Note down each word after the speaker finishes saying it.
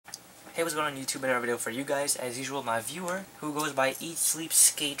Hey, what's going on YouTube? Another video for you guys. As usual, my viewer, who goes by Eat Sleep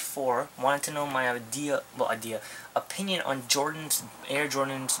Skate 4, wanted to know my opinion on Air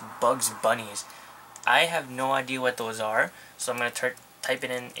Jordan's Bugs Bunnies. I have no idea what those are, so I'm gonna type it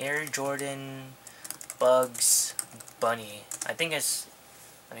in Air Jordan Bugs Bunny. I think it's,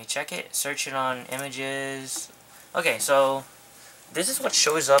 let me check it, search it on images. Okay, so this is what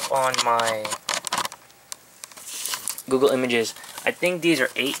shows up on my Google Images. I think these are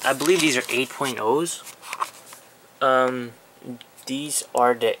I believe these are 8.0s. These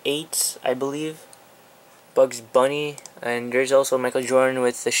are the 8s, I believe. Bugs Bunny, and there's also Michael Jordan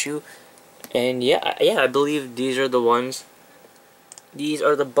with the shoe. And yeah, I believe these are the ones. These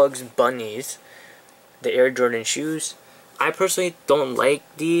are the Bugs Bunnies, the Air Jordan shoes. I personally don't like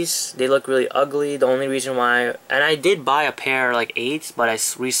these. They look really ugly. The only reason why, and I did buy a pair like 8s, but I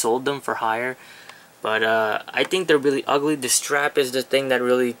resold them for higher. But I think they're really ugly. The strap is the thing that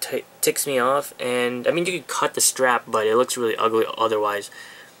really ticks me off. And I mean, you could cut the strap, but it looks really ugly otherwise.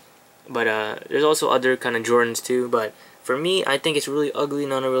 But there's also other kind of Jordans too. But for me, I think it's really ugly,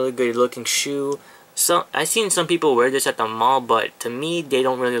 not a really good looking shoe. I've seen some people wear this at the mall, but to me, they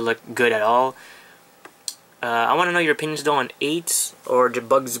don't really look good at all. I want to know your opinions though on 8s or the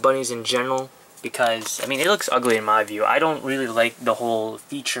Bugs Bunnies in general. Because, I mean, it looks ugly in my view. I don't really like the whole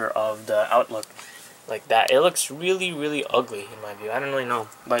feature of the outlook like that. It looks really, really ugly in my view. I don't really know.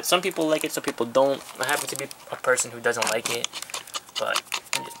 But some people like it, some people don't. I happen to be a person who doesn't like it. But,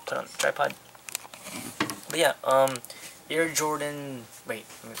 let me just put on the tripod. But yeah, Air Jordan, wait,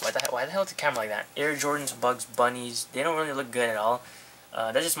 why the hell is the camera like that? Air Jordan's Bugs Bunnies, they don't really look good at all.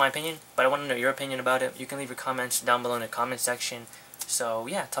 That's just my opinion, but I want to know your opinion about it. You can leave your comments down below in the comment section. So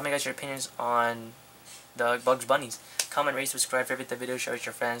yeah, tell me guys your opinions on the Bugs Bunnies. Comment, rate, subscribe, favorite the video, share it with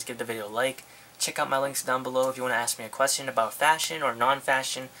your friends, give the video a like. Check out my links down below if you want to ask me a question about fashion or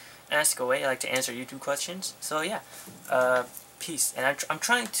non-fashion. Ask away. I like to answer YouTube questions. So yeah, peace. And I'm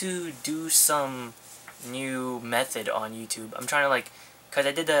trying to do some new method on YouTube. I'm trying to because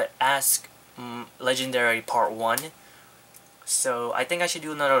I did the Ask Legendary Part 1. So I think I should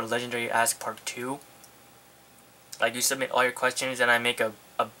do another Legendary Ask Part 2. Like, you submit all your questions and I make a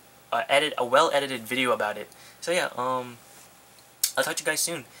well-edited video about it. So yeah, I'll talk to you guys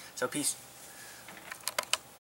soon. So peace.